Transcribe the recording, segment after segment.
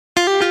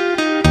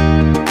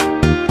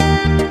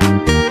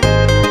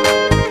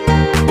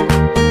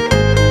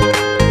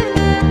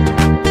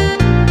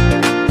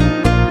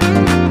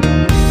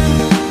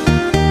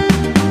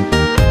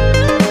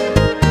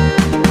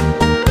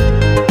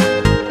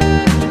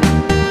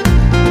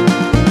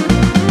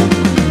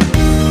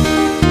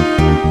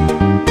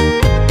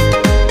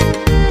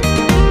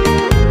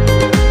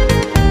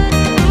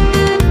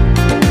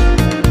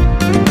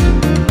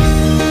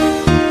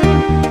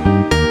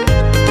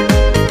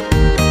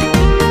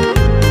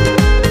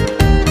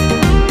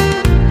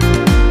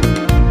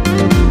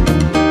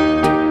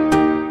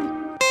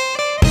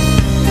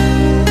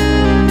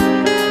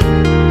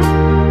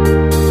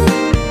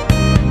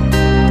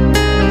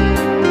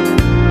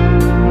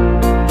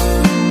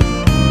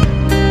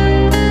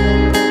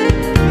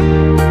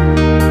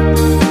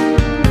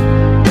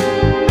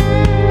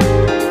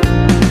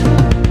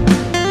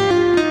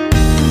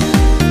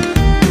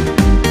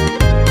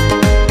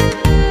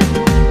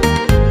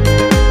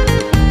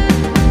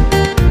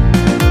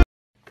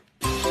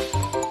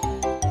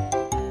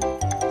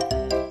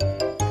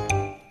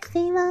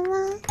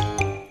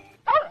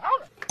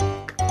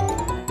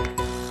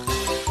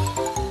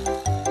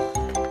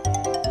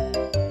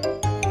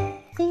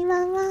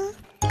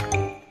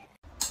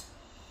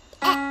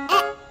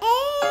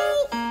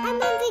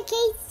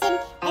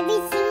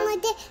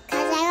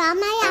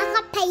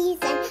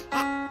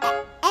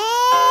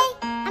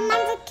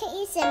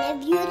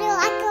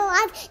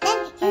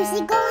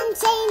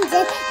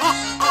poison.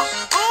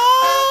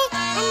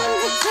 I'm on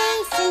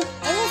vacation.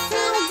 Every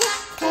single day,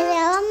 'cause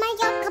I love my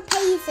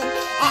occupation.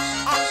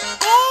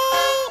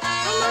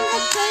 I'm on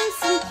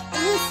vacation.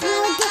 Every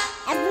single day,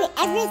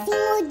 every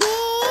single day.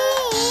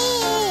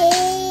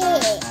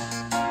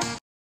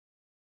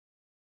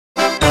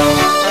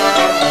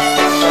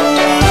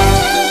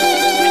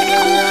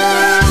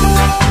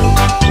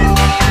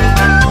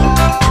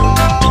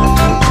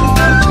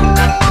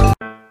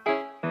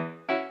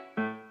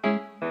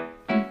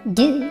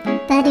 Do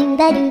ba do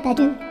ba do ba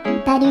do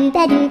ba do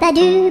ba do ba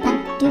do ba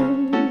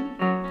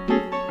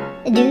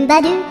do ba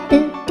do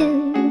boo doo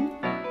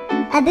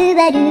a boo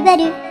ba do ba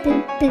do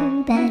boo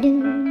boo ba do.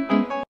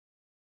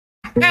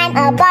 I'm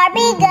a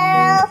Barbie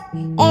girl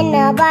in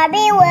a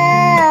Barbie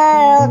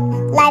world.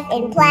 Life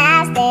in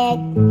plastic,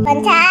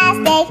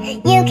 fantastic.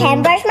 You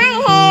can brush my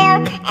hair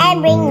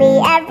and bring me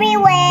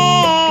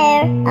everywhere.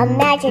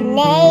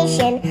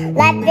 Imagination,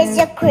 life is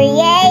a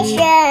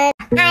creation.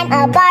 I'm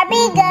a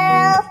Barbie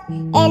girl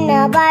in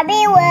a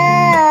Barbie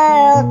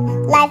world.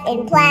 Life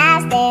in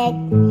plastic,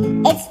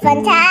 it's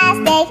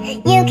fantastic.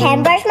 You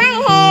can brush my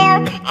hair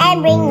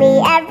and bring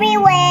me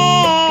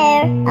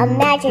everywhere.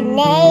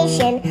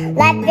 Imagination,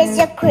 life is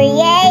a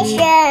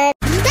creation.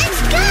 Let's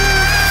go!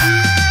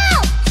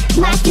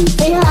 My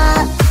stupid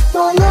heart,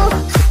 oh no,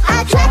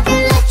 I tried to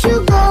let you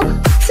go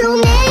so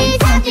many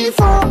times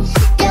before.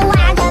 Then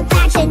I got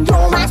back and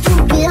told my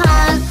stupid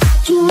heart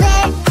too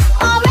late,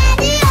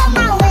 already on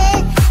my way.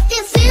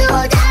 If you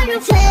down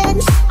your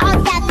friends,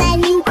 I'll get that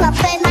new cup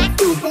in my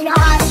stupid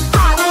heart.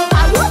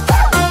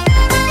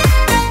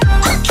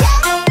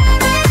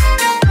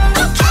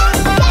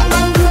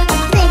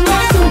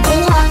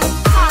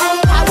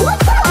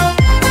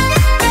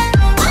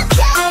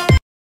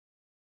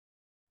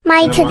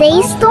 My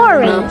today's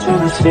story.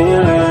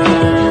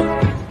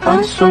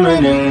 I'm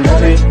swimming in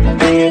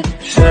everything.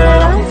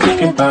 Said I'm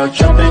thinking about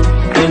jumping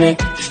in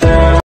it.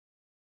 Instead.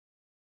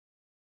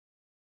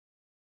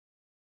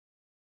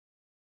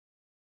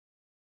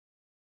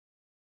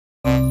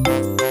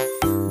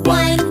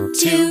 One,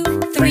 two,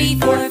 three,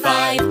 four,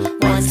 five.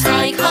 Once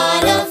I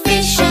caught a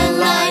fish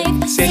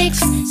alive. 6,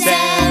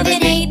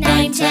 7, 8,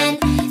 9, 10.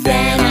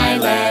 Then I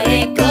let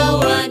it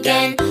go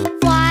again.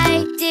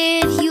 Why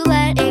did you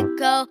let it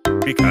go?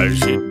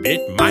 Because it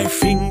bit my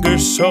finger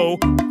so.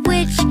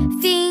 Which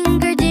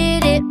finger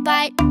did it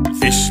bite?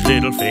 This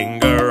little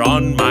finger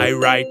on my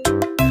right.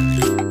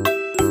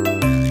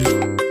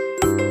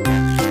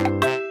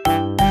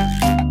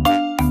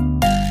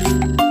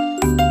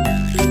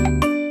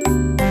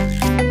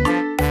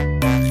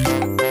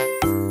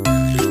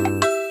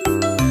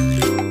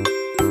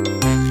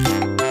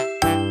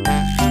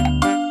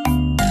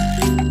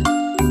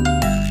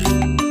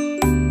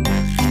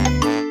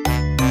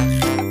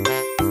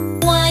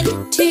 One,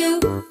 two,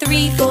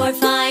 three, four,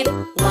 five.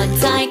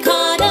 Once I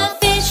caught a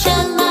fish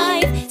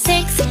alive.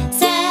 6,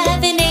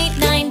 7, 8,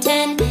 9,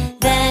 10.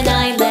 Then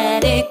I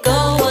let it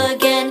go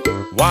again.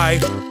 Why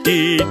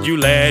did you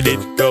let it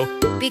go?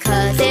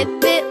 Because it